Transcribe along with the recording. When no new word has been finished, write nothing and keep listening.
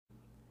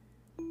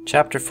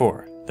Chapter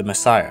 4 The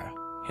Messiah,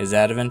 His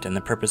Advent and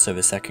the Purpose of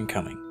His Second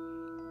Coming,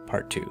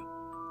 Part 2.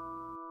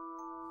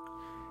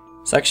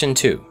 Section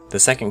 2 The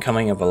Second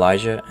Coming of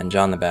Elijah and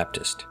John the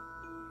Baptist.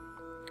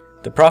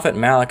 The prophet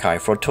Malachi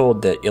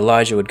foretold that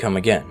Elijah would come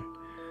again.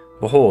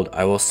 Behold,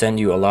 I will send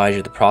you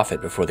Elijah the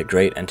prophet before the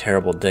great and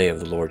terrible day of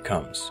the Lord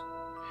comes.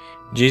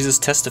 Jesus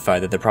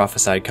testified that the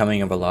prophesied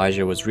coming of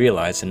Elijah was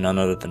realized in none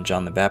other than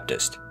John the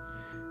Baptist.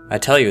 I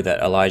tell you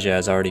that Elijah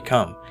has already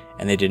come,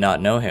 and they did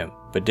not know him,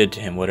 but did to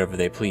him whatever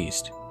they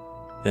pleased.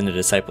 Then the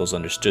disciples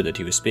understood that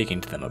he was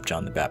speaking to them of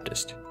John the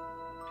Baptist.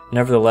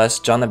 Nevertheless,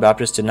 John the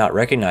Baptist did not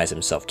recognize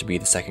himself to be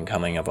the second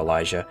coming of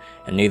Elijah,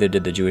 and neither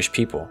did the Jewish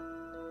people.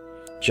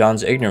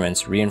 John's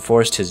ignorance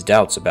reinforced his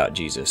doubts about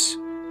Jesus.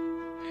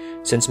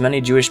 Since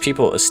many Jewish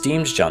people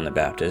esteemed John the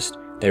Baptist,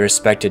 they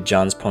respected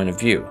John's point of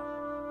view.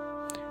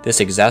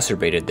 This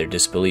exacerbated their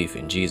disbelief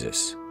in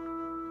Jesus.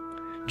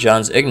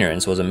 John's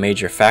ignorance was a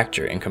major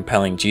factor in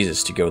compelling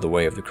Jesus to go the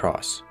way of the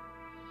cross.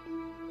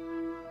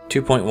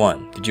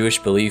 2.1 The Jewish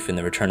Belief in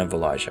the Return of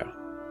Elijah.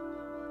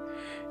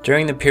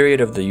 During the period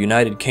of the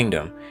United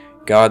Kingdom,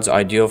 God's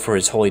ideal for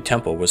his holy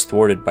temple was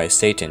thwarted by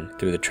Satan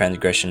through the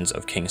transgressions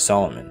of King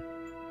Solomon.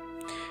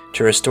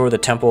 To restore the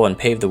temple and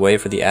pave the way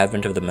for the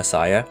advent of the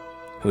Messiah,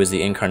 who is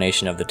the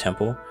incarnation of the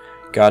temple,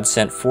 God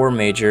sent 4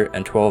 major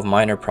and 12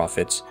 minor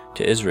prophets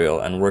to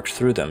Israel and worked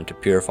through them to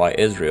purify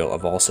Israel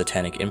of all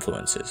satanic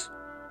influences.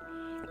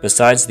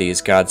 Besides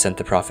these, God sent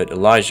the prophet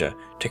Elijah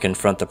to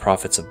confront the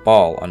prophets of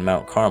Baal on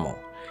Mount Carmel.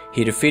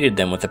 He defeated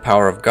them with the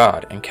power of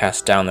God and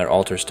cast down their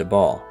altars to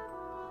Baal.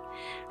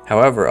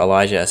 However,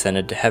 Elijah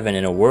ascended to heaven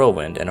in a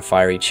whirlwind and a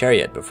fiery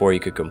chariot before he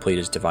could complete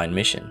his divine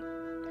mission.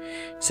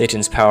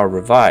 Satan's power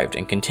revived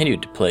and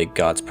continued to plague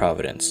God's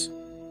providence.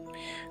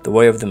 The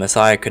way of the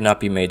Messiah could not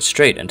be made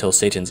straight until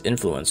Satan's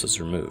influence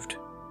was removed.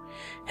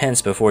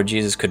 Hence, before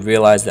Jesus could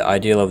realize the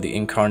ideal of the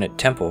incarnate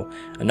temple,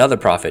 another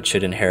prophet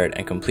should inherit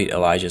and complete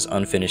Elijah's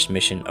unfinished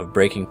mission of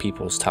breaking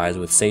people's ties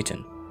with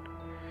Satan.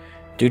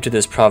 Due to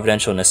this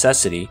providential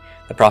necessity,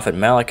 the prophet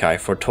Malachi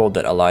foretold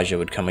that Elijah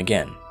would come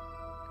again.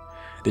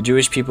 The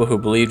Jewish people who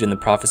believed in the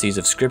prophecies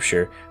of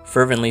Scripture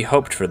fervently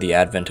hoped for the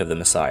advent of the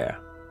Messiah.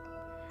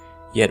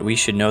 Yet we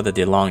should know that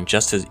they longed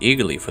just as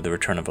eagerly for the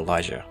return of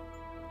Elijah.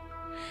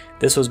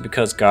 This was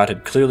because God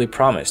had clearly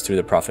promised through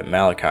the prophet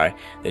Malachi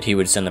that he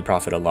would send the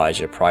prophet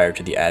Elijah prior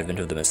to the advent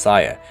of the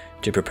Messiah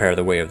to prepare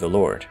the way of the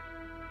Lord.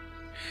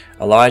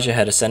 Elijah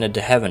had ascended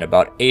to heaven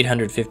about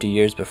 850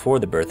 years before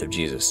the birth of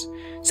Jesus.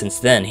 Since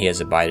then he has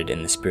abided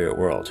in the spirit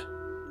world.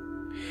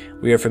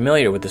 We are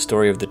familiar with the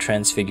story of the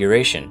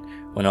Transfiguration,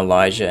 when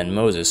Elijah and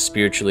Moses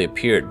spiritually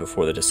appeared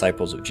before the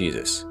disciples of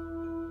Jesus.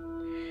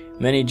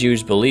 Many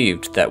Jews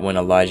believed that when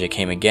Elijah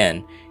came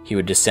again, he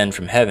would descend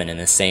from heaven in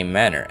the same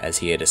manner as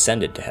he had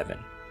ascended to heaven.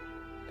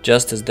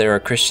 Just as there are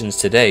Christians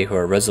today who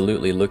are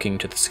resolutely looking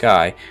to the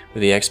sky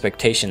with the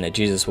expectation that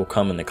Jesus will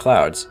come in the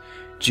clouds,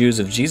 Jews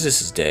of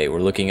Jesus' day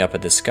were looking up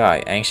at the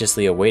sky,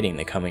 anxiously awaiting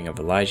the coming of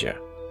Elijah.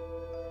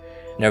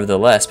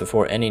 Nevertheless,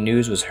 before any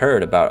news was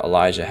heard about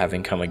Elijah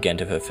having come again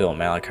to fulfill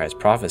Malachi's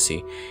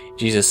prophecy,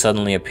 Jesus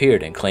suddenly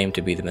appeared and claimed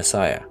to be the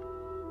Messiah.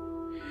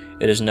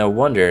 It is no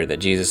wonder that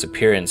Jesus'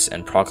 appearance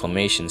and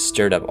proclamation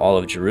stirred up all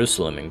of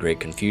Jerusalem in great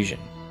confusion.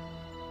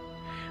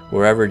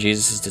 Wherever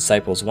Jesus'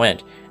 disciples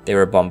went, they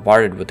were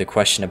bombarded with the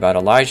question about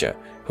Elijah,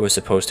 who was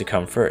supposed to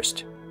come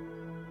first.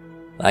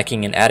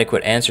 Lacking an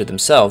adequate answer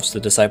themselves, the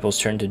disciples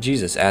turned to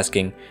Jesus,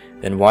 asking,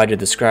 "Then why did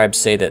the scribes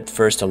say that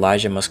first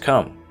Elijah must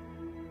come?"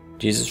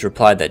 Jesus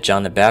replied that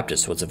John the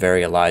Baptist was the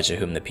very Elijah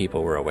whom the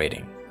people were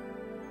awaiting.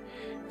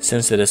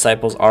 Since the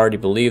disciples already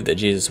believed that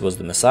Jesus was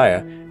the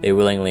Messiah, they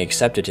willingly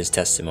accepted his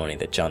testimony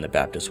that John the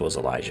Baptist was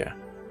Elijah.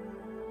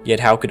 Yet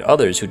how could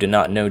others who did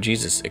not know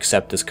Jesus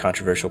accept this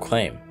controversial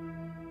claim?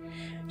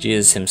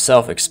 Jesus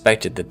himself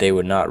expected that they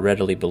would not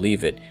readily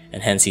believe it,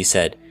 and hence he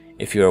said,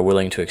 "If you are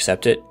willing to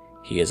accept it,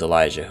 he is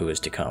Elijah who is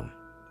to come."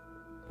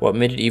 What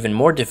made it even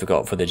more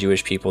difficult for the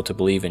Jewish people to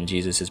believe in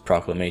Jesus'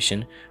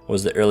 proclamation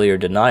was the earlier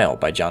denial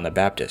by John the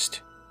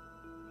Baptist.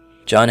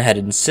 John had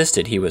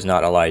insisted he was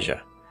not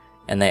Elijah,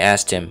 and they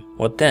asked him,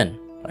 "What then?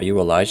 Are you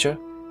Elijah?"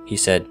 He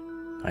said,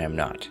 "I am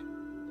not."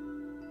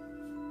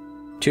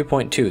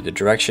 2.2 The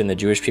direction the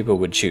Jewish people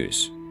would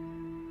choose.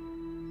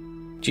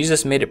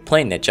 Jesus made it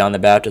plain that John the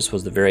Baptist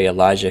was the very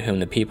Elijah whom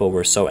the people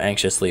were so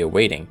anxiously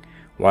awaiting,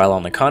 while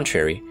on the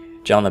contrary,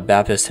 John the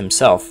Baptist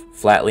himself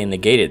flatly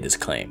negated this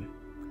claim.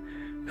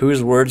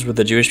 Whose words were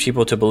the Jewish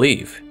people to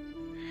believe?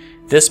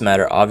 This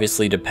matter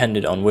obviously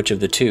depended on which of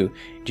the two,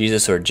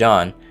 Jesus or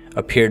John,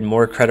 appeared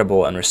more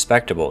credible and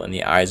respectable in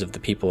the eyes of the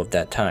people of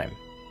that time.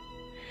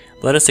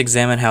 Let us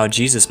examine how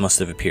Jesus must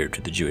have appeared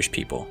to the Jewish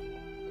people.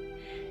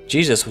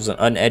 Jesus was an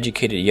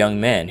uneducated young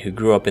man who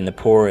grew up in the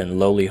poor and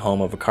lowly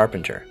home of a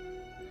carpenter.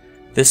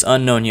 This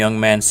unknown young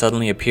man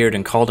suddenly appeared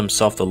and called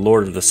himself the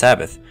Lord of the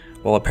Sabbath,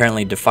 while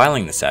apparently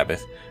defiling the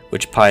Sabbath,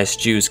 which pious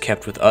Jews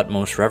kept with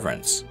utmost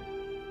reverence.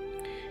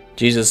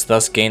 Jesus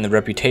thus gained the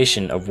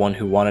reputation of one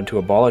who wanted to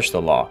abolish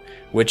the law,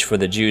 which for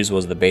the Jews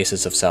was the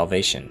basis of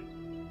salvation.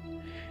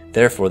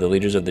 Therefore, the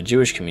leaders of the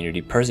Jewish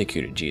community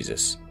persecuted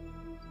Jesus.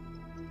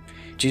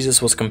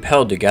 Jesus was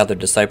compelled to gather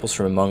disciples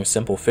from among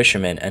simple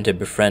fishermen and to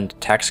befriend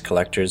tax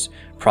collectors,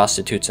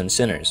 prostitutes, and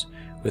sinners,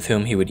 with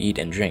whom he would eat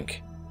and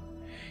drink.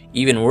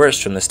 Even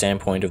worse from the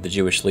standpoint of the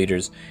Jewish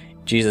leaders,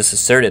 Jesus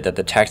asserted that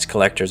the tax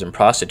collectors and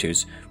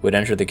prostitutes would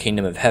enter the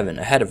kingdom of heaven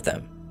ahead of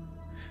them.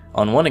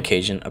 On one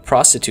occasion, a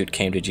prostitute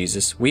came to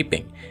Jesus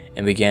weeping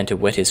and began to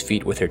wet his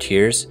feet with her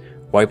tears,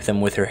 wipe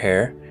them with her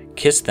hair,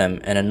 kiss them,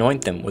 and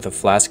anoint them with a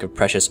flask of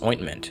precious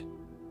ointment.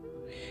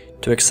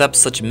 To accept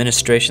such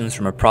ministrations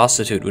from a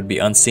prostitute would be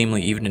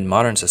unseemly even in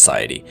modern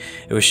society.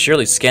 It was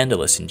surely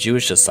scandalous in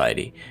Jewish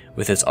society,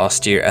 with its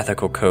austere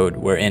ethical code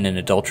wherein an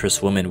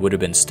adulterous woman would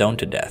have been stoned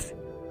to death.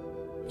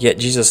 Yet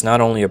Jesus not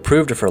only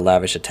approved of her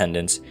lavish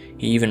attendance,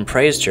 he even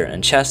praised her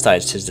and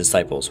chastised his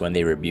disciples when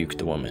they rebuked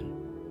the woman.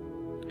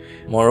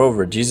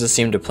 Moreover, Jesus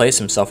seemed to place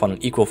himself on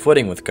an equal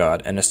footing with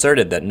God and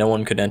asserted that no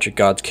one could enter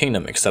God's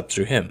kingdom except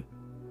through him.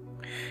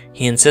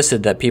 He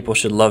insisted that people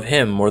should love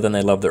him more than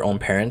they love their own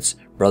parents,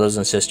 brothers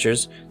and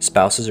sisters,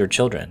 spouses, or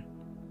children.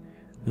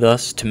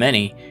 Thus, to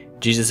many,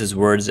 Jesus'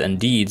 words and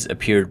deeds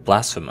appeared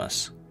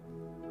blasphemous.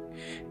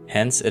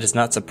 Hence, it is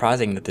not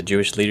surprising that the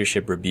Jewish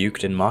leadership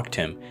rebuked and mocked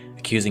him,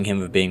 accusing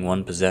him of being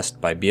one possessed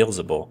by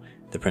Beelzebul,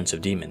 the prince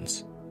of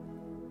demons.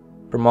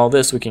 From all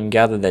this, we can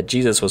gather that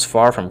Jesus was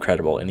far from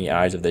credible in the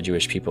eyes of the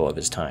Jewish people of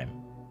his time.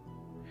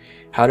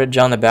 How did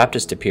John the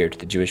Baptist appear to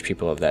the Jewish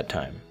people of that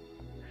time?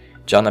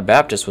 John the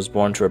Baptist was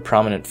born to a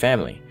prominent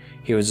family.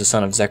 He was the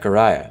son of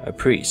Zechariah, a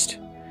priest.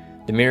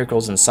 The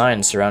miracles and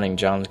signs surrounding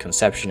John's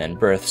conception and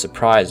birth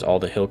surprised all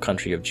the hill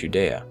country of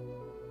Judea.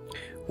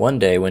 One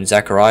day, when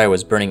Zechariah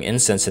was burning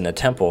incense in the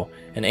temple,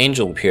 an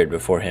angel appeared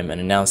before him and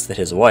announced that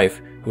his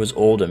wife, who was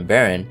old and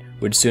barren,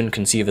 would soon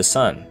conceive a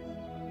son.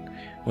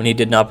 When he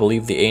did not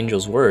believe the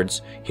angel's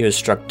words, he was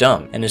struck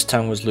dumb, and his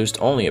tongue was loosed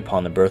only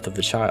upon the birth of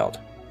the child.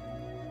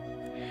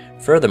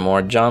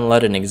 Furthermore, John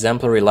led an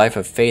exemplary life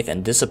of faith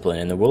and discipline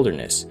in the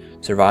wilderness,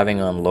 surviving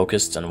on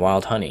locusts and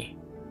wild honey.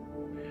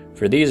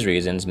 For these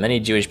reasons, many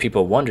Jewish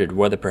people wondered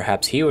whether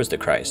perhaps he was the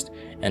Christ,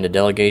 and a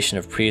delegation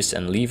of priests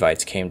and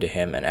Levites came to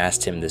him and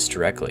asked him this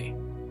directly.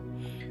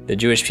 The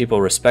Jewish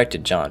people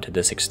respected John to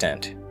this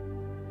extent.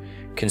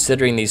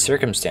 Considering these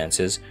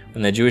circumstances,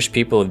 when the Jewish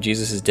people of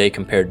Jesus' day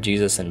compared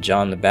Jesus and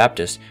John the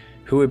Baptist,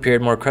 who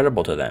appeared more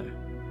credible to them?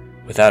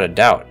 Without a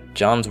doubt,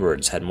 John's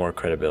words had more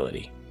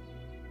credibility.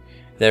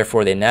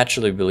 Therefore, they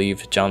naturally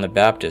believed John the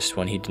Baptist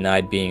when he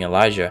denied being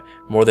Elijah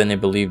more than they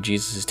believed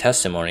Jesus'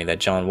 testimony that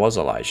John was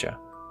Elijah.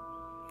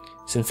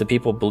 Since the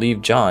people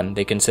believed John,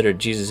 they considered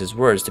Jesus'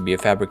 words to be a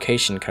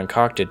fabrication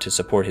concocted to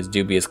support his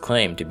dubious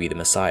claim to be the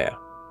Messiah.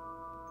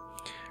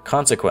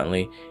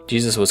 Consequently,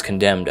 Jesus was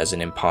condemned as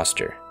an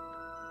impostor.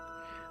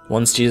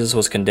 Once Jesus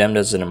was condemned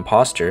as an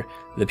impostor,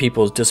 the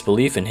people's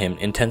disbelief in him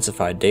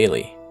intensified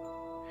daily.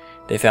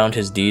 They found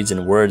his deeds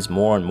and words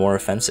more and more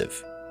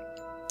offensive.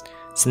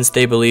 Since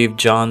they believed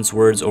John's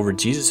words over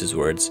Jesus'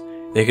 words,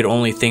 they could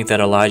only think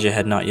that Elijah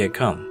had not yet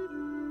come.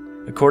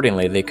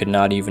 Accordingly, they could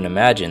not even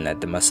imagine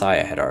that the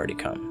Messiah had already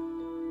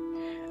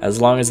come.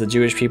 As long as the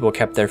Jewish people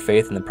kept their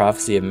faith in the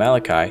prophecy of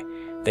Malachi,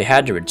 they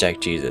had to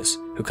reject Jesus,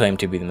 who claimed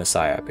to be the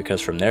Messiah,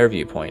 because from their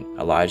viewpoint,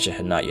 Elijah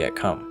had not yet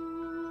come.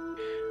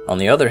 On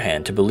the other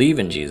hand, to believe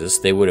in Jesus,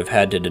 they would have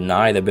had to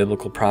deny the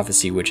biblical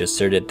prophecy which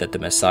asserted that the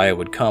Messiah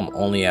would come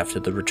only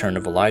after the return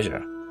of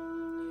Elijah.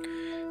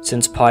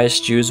 Since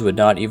pious Jews would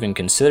not even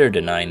consider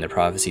denying the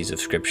prophecies of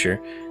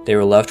Scripture, they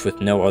were left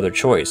with no other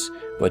choice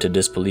but to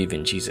disbelieve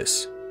in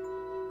Jesus.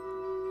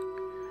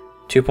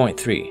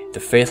 2.3. The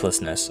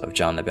faithlessness of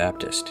John the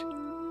Baptist.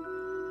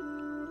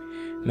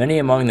 Many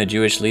among the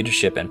Jewish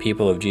leadership and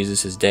people of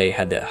Jesus' day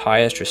had the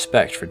highest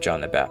respect for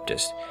John the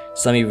Baptist.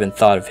 Some even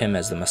thought of him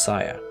as the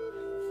Messiah.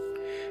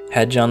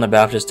 Had John the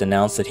Baptist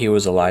announced that he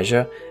was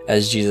Elijah,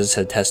 as Jesus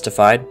had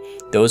testified,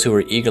 those who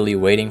were eagerly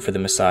waiting for the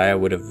Messiah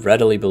would have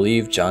readily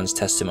believed John's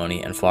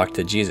testimony and flocked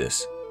to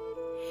Jesus.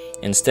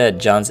 Instead,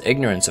 John's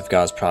ignorance of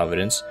God's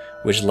providence,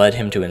 which led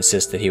him to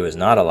insist that he was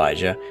not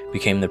Elijah,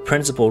 became the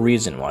principal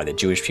reason why the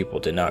Jewish people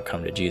did not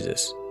come to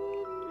Jesus.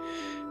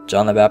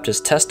 John the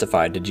Baptist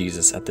testified to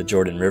Jesus at the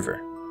Jordan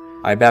River,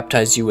 "I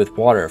baptize you with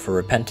water for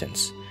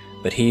repentance,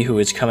 but he who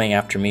is coming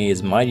after me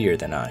is mightier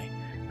than I,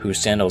 whose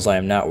sandals I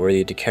am not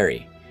worthy to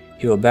carry.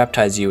 He will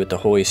baptize you with the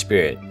Holy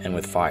Spirit and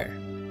with fire.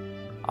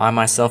 I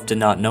myself did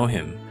not know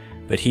him,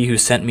 but he who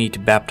sent me to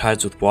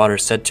baptize with water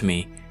said to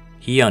me,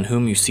 He on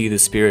whom you see the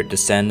Spirit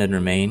descend and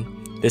remain,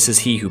 this is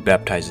he who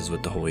baptizes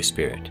with the Holy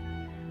Spirit.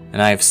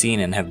 And I have seen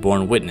and have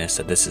borne witness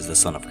that this is the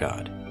Son of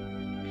God."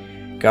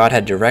 God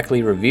had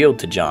directly revealed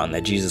to John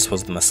that Jesus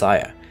was the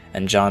Messiah,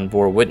 and John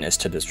bore witness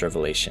to this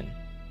revelation.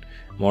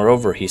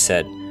 Moreover, he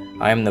said,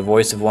 "I am the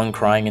voice of one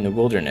crying in the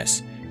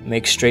wilderness,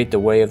 make straight the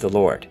way of the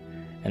Lord,"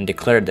 and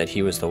declared that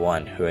he was the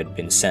one who had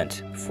been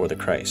sent before the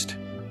Christ.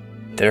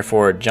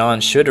 Therefore,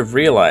 John should have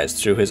realized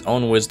through his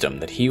own wisdom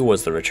that he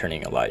was the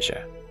returning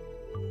Elijah.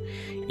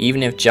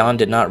 Even if John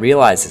did not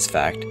realize this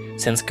fact,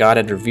 since God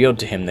had revealed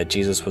to him that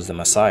Jesus was the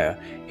Messiah,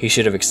 he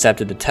should have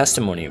accepted the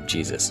testimony of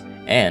Jesus,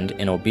 and,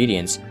 in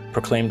obedience,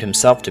 proclaimed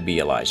himself to be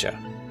Elijah.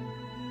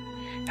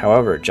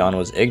 However, John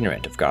was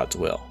ignorant of God's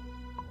will.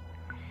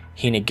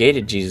 He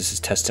negated Jesus'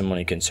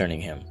 testimony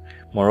concerning him.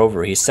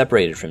 Moreover, he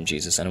separated from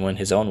Jesus and went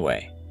his own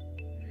way.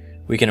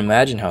 We can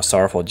imagine how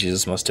sorrowful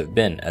Jesus must have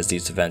been as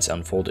these events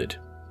unfolded.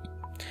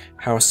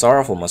 How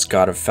sorrowful must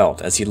God have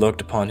felt as he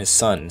looked upon his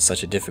son in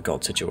such a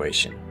difficult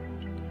situation.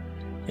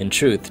 In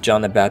truth,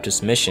 John the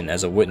Baptist's mission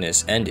as a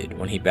witness ended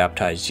when he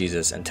baptized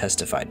Jesus and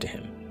testified to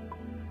him.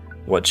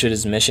 What should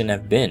his mission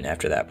have been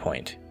after that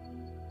point?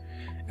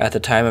 At the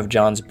time of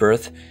John's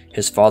birth,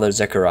 his father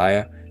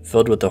Zechariah,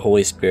 filled with the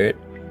Holy Spirit,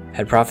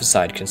 had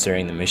prophesied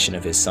concerning the mission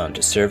of his son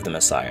to serve the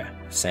Messiah,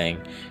 saying,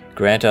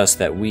 "Grant us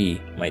that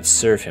we might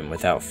serve him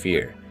without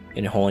fear,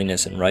 in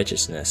holiness and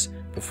righteousness,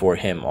 before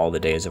him all the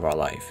days of our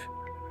life."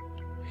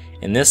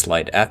 In this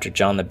light, after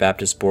John the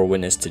Baptist bore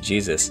witness to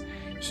Jesus,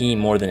 he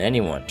more than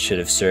anyone should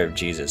have served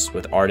Jesus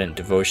with ardent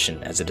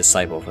devotion as a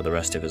disciple for the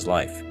rest of his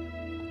life.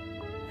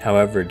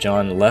 However,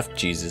 John left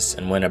Jesus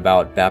and went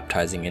about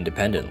baptizing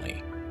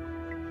independently.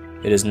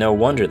 It is no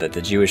wonder that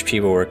the Jewish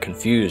people were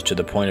confused to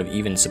the point of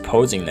even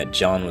supposing that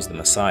John was the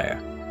Messiah.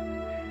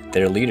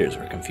 Their leaders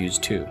were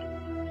confused too.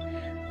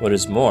 What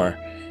is more,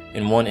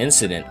 in one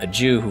incident, a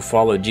Jew who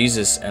followed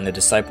Jesus and the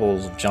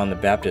disciples of John the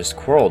Baptist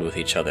quarreled with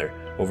each other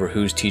over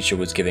whose teacher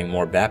was giving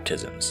more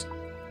baptisms.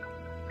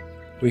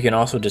 We can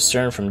also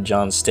discern from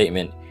John's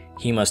statement,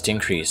 "He must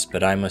increase,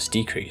 but I must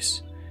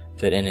decrease,"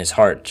 that in his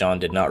heart John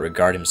did not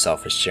regard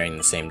himself as sharing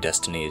the same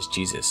destiny as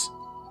Jesus.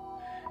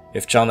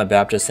 If John the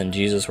Baptist and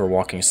Jesus were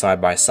walking side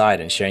by side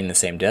and sharing the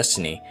same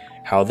destiny,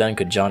 how then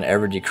could John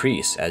ever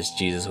decrease as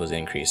Jesus was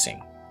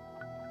increasing?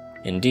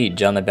 Indeed,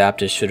 John the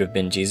Baptist should have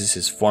been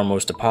Jesus'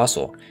 foremost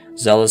apostle,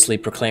 zealously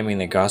proclaiming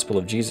the gospel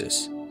of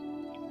Jesus.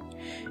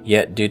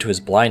 Yet, due to his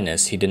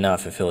blindness, he did not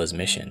fulfill his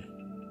mission.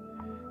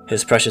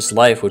 His precious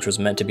life, which was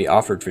meant to be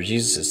offered for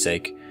Jesus'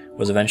 sake,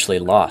 was eventually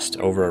lost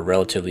over a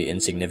relatively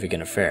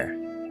insignificant affair.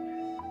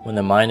 When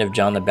the mind of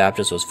John the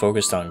Baptist was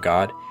focused on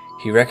God,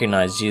 he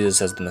recognized Jesus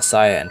as the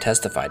Messiah and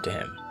testified to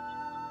him.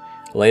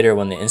 Later,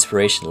 when the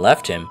inspiration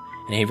left him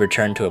and he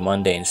returned to a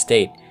mundane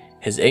state,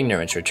 his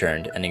ignorance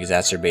returned and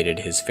exacerbated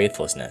his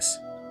faithlessness.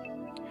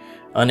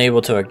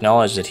 Unable to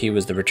acknowledge that he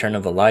was the return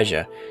of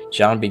Elijah,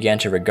 John began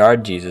to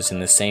regard Jesus in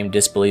the same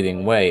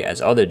disbelieving way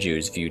as other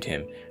Jews viewed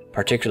him,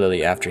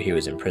 particularly after he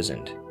was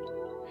imprisoned.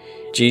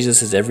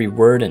 Jesus' every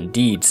word and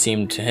deed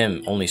seemed to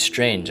him only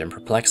strange and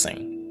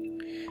perplexing.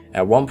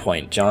 At one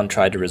point, John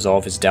tried to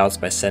resolve his doubts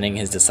by sending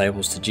his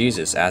disciples to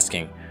Jesus,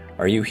 asking,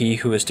 "Are you he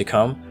who is to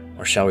come,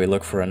 or shall we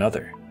look for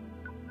another?"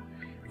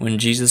 When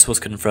Jesus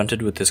was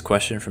confronted with this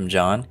question from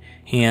John,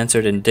 he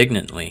answered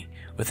indignantly,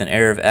 with an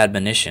air of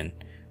admonition,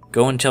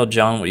 "Go and tell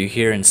John what you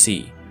hear and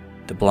see.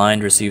 The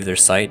blind receive their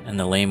sight, and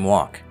the lame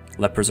walk.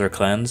 Lepers are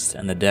cleansed,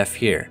 and the deaf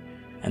hear,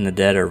 and the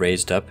dead are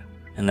raised up,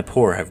 and the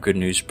poor have good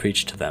news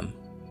preached to them.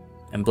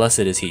 And blessed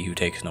is he who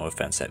takes no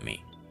offense at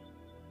me."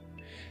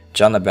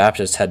 John the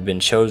Baptist had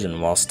been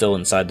chosen while still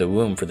inside the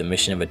womb for the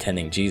mission of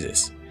attending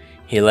Jesus.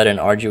 He led an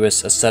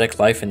arduous, ascetic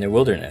life in the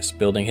wilderness,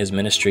 building his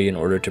ministry in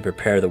order to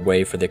prepare the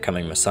way for the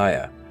coming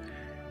Messiah.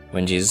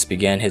 When Jesus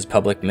began his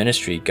public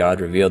ministry,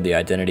 God revealed the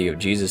identity of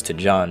Jesus to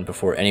John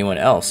before anyone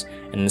else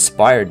and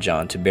inspired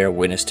John to bear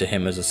witness to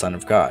him as the Son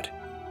of God.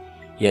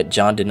 Yet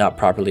John did not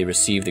properly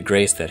receive the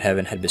grace that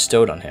heaven had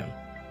bestowed on him.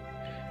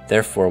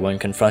 Therefore, when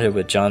confronted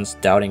with John's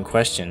doubting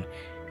question,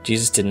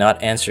 Jesus did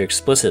not answer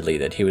explicitly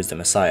that he was the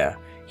Messiah.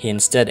 He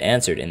instead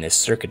answered in this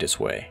circuitous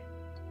way.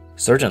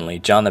 Certainly,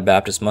 John the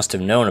Baptist must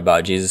have known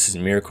about Jesus'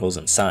 miracles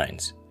and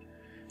signs.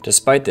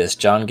 Despite this,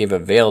 John gave a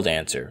veiled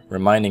answer,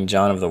 reminding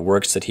John of the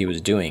works that he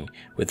was doing,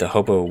 with the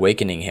hope of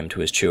awakening him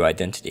to his true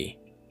identity.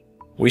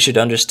 We should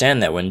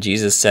understand that when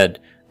Jesus said,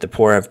 "The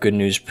poor have good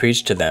news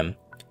preached to them,"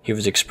 he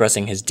was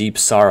expressing his deep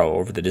sorrow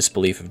over the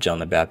disbelief of John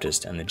the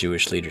Baptist and the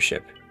Jewish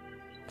leadership.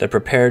 The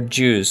prepared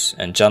Jews,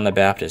 and John the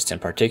Baptist in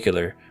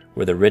particular,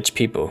 were the rich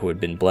people who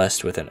had been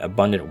blessed with an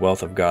abundant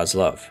wealth of God's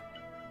love.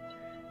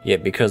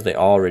 Yet because they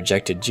all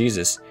rejected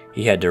Jesus,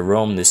 he had to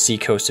roam the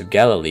seacoast of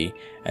Galilee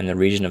and the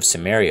region of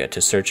Samaria to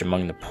search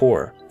among the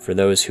poor for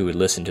those who would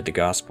listen to the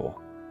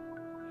gospel.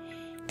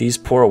 These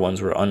poor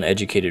ones were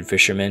uneducated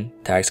fishermen,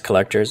 tax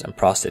collectors, and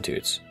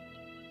prostitutes.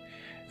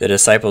 The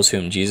disciples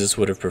whom Jesus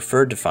would have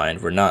preferred to find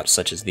were not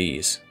such as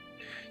these.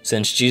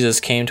 Since Jesus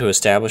came to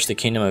establish the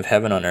kingdom of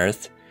heaven on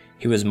earth,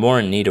 he was more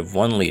in need of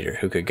one leader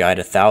who could guide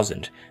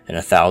 1,000 than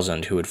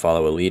 1,000 who would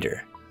follow a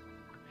leader.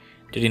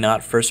 Did he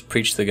not first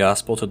preach the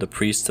gospel to the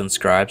priests and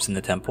scribes in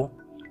the temple?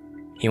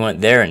 He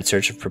went there in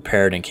search of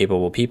prepared and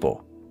capable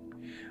people.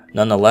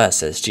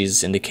 Nonetheless, as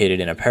Jesus indicated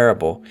in a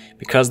parable,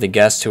 because the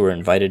guests who were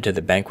invited to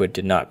the banquet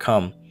did not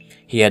come,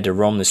 he had to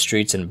roam the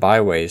streets and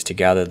byways to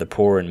gather the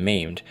poor and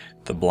maimed,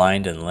 the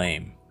blind and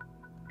lame.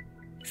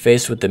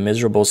 Faced with the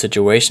miserable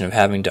situation of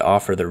having to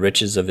offer the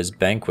riches of his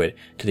banquet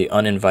to the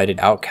uninvited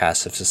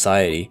outcasts of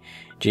society,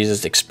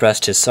 Jesus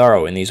expressed his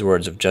sorrow in these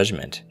words of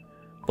judgment,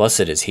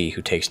 "Blessed is he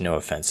who takes no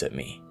offense at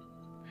me."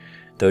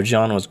 Though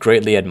John was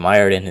greatly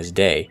admired in his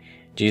day,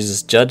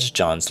 Jesus judged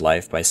John's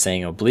life by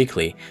saying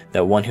obliquely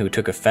that one who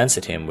took offense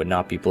at him would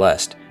not be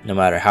blessed, no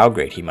matter how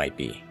great he might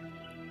be.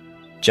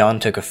 John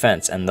took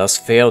offense and thus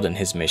failed in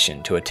his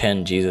mission to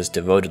attend Jesus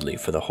devotedly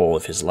for the whole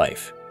of his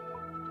life.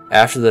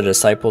 After the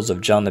disciples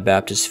of John the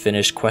Baptist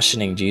finished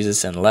questioning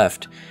Jesus and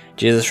left,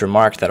 Jesus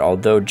remarked that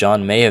although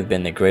John may have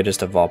been the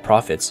greatest of all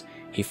prophets,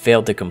 he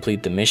failed to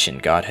complete the mission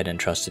God had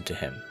entrusted to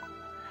him.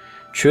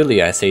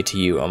 Truly I say to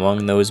you,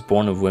 among those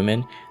born of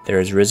women, there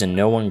has risen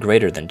no one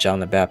greater than John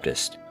the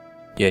Baptist.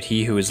 Yet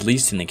he who is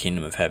least in the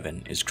kingdom of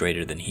heaven is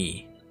greater than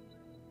he.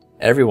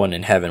 Everyone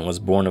in heaven was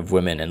born of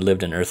women and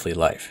lived an earthly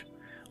life.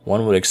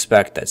 One would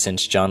expect that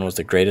since John was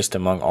the greatest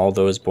among all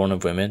those born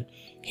of women,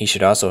 he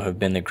should also have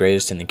been the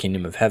greatest in the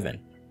kingdom of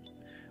heaven.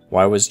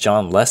 Why was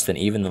John less than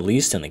even the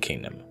least in the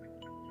kingdom?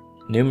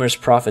 Numerous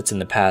prophets in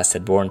the past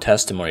had borne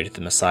testimony to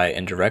the Messiah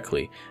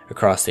indirectly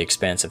across the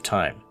expanse of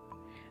time.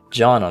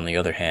 John, on the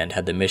other hand,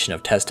 had the mission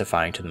of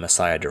testifying to the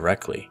Messiah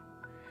directly.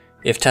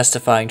 If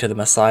testifying to the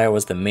Messiah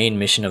was the main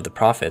mission of the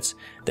prophets,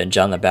 then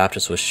John the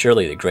Baptist was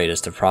surely the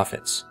greatest of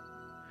prophets.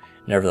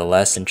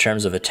 Nevertheless, in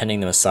terms of attending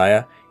the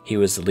Messiah, he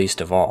was the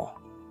least of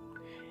all.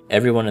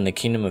 Everyone in the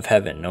kingdom of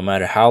heaven, no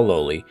matter how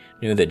lowly,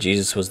 knew that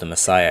Jesus was the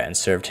Messiah and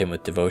served him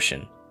with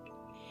devotion.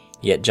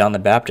 Yet John the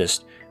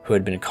Baptist, who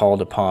had been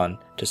called upon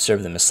to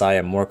serve the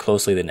Messiah more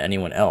closely than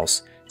anyone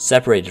else,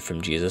 separated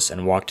from Jesus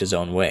and walked his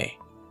own way.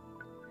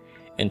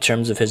 In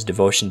terms of his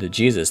devotion to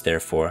Jesus,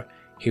 therefore,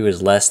 he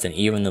was less than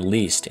even the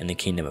least in the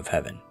kingdom of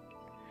heaven.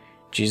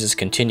 Jesus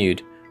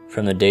continued,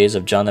 "From the days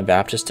of John the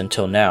Baptist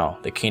until now,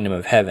 the kingdom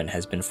of heaven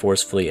has been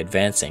forcefully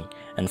advancing,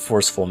 and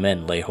forceful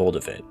men lay hold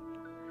of it."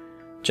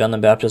 John the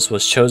Baptist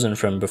was chosen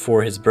from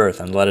before his birth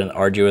and led an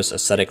arduous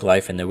ascetic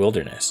life in the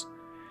wilderness.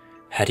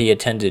 Had he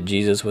attended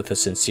Jesus with a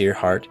sincere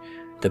heart,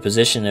 the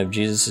position of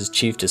Jesus'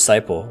 chief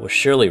disciple was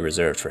surely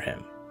reserved for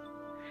him.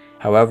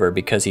 However,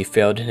 because he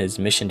failed in his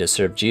mission to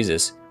serve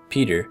Jesus,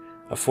 Peter,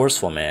 a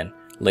forceful man,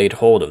 laid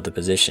hold of the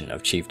position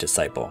of chief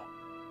disciple.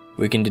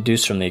 We can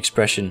deduce from the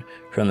expression,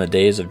 "from the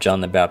days of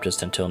John the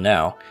Baptist until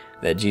now,"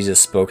 that Jesus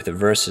spoke the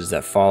verses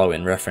that follow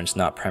in reference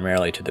not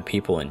primarily to the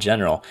people in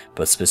general,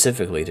 but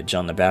specifically to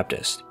John the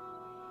Baptist.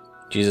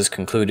 Jesus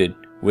concluded,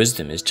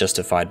 "Wisdom is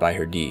justified by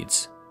her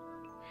deeds."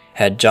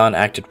 Had John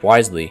acted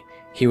wisely,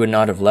 he would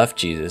not have left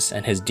Jesus,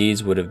 and his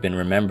deeds would have been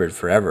remembered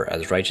forever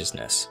as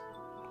righteousness.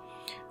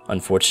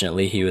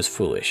 Unfortunately, he was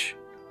foolish.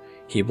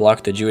 He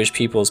blocked the Jewish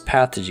people's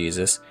path to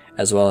Jesus,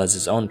 as well as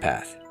his own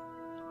path.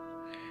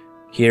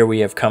 Here we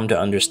have come to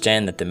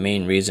understand that the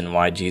main reason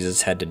why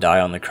Jesus had to die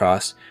on the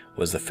cross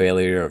was the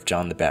failure of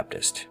John the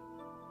Baptist.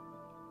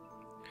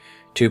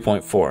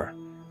 2.4.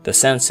 The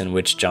sense in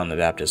which John the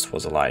Baptist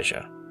was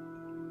Elijah.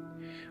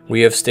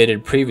 We have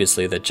stated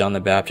previously that John the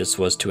Baptist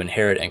was to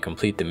inherit and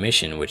complete the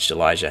mission which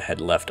Elijah had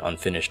left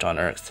unfinished on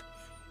earth.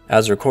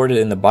 As recorded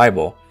in the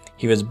Bible,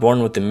 he was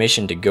born with the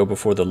mission to go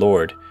before the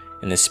Lord,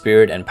 in the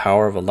spirit and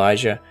power of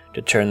Elijah,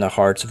 to turn the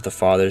hearts of the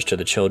fathers to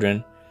the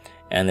children,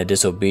 and the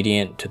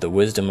disobedient to the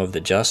wisdom of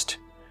the just,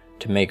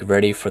 to make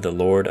ready for the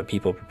Lord a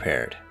people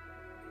prepared.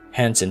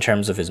 Hence, in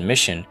terms of his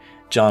mission,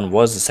 John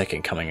was the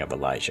second coming of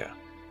Elijah.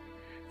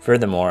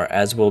 Furthermore,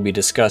 as will be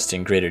discussed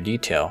in greater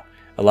detail,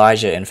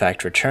 Elijah in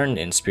fact returned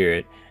in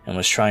spirit and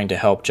was trying to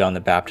help John the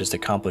Baptist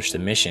accomplish the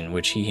mission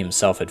which he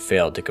himself had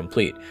failed to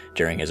complete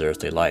during his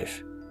earthly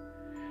life.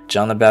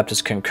 John the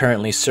Baptist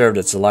concurrently served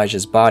as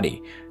Elijah's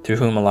body, through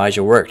whom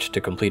Elijah worked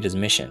to complete his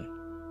mission.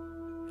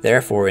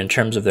 Therefore, in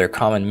terms of their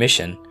common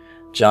mission,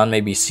 John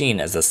may be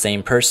seen as the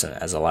same person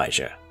as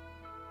Elijah.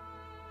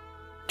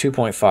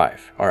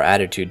 2.5. Our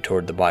attitude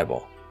toward the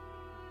Bible.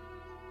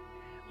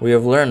 We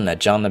have learned that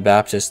John the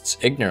Baptist's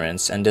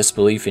ignorance and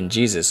disbelief in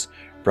Jesus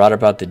brought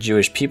about the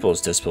Jewish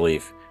people's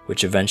disbelief,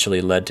 which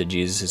eventually led to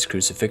Jesus'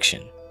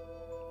 crucifixion.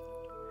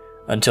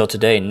 Until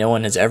today, no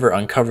one has ever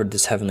uncovered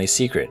this heavenly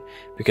secret,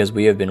 because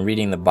we have been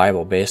reading the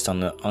Bible based on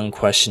the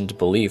unquestioned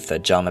belief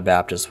that John the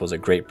Baptist was a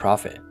great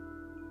prophet.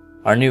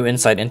 Our new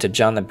insight into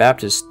John the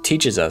Baptist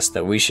teaches us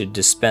that we should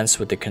dispense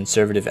with the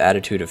conservative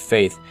attitude of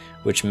faith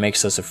which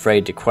makes us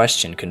afraid to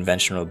question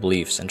conventional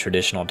beliefs and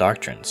traditional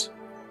doctrines.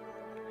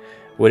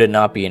 Would it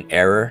not be an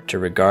error to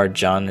regard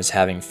John as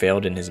having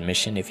failed in his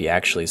mission if he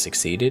actually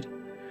succeeded?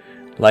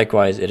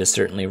 Likewise, it is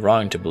certainly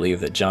wrong to believe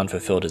that John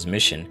fulfilled his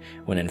mission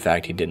when in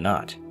fact he did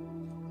not.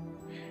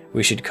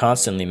 We should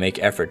constantly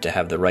make effort to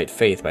have the right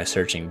faith by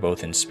searching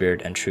both in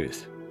spirit and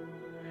truth.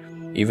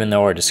 Even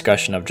though our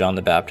discussion of John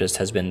the Baptist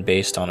has been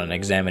based on an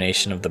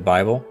examination of the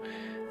Bible,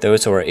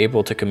 those who are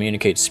able to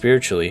communicate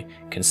spiritually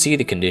can see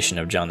the condition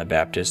of John the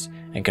Baptist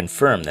and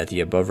confirm that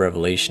the above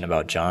revelation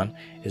about John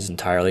is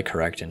entirely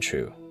correct and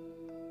true.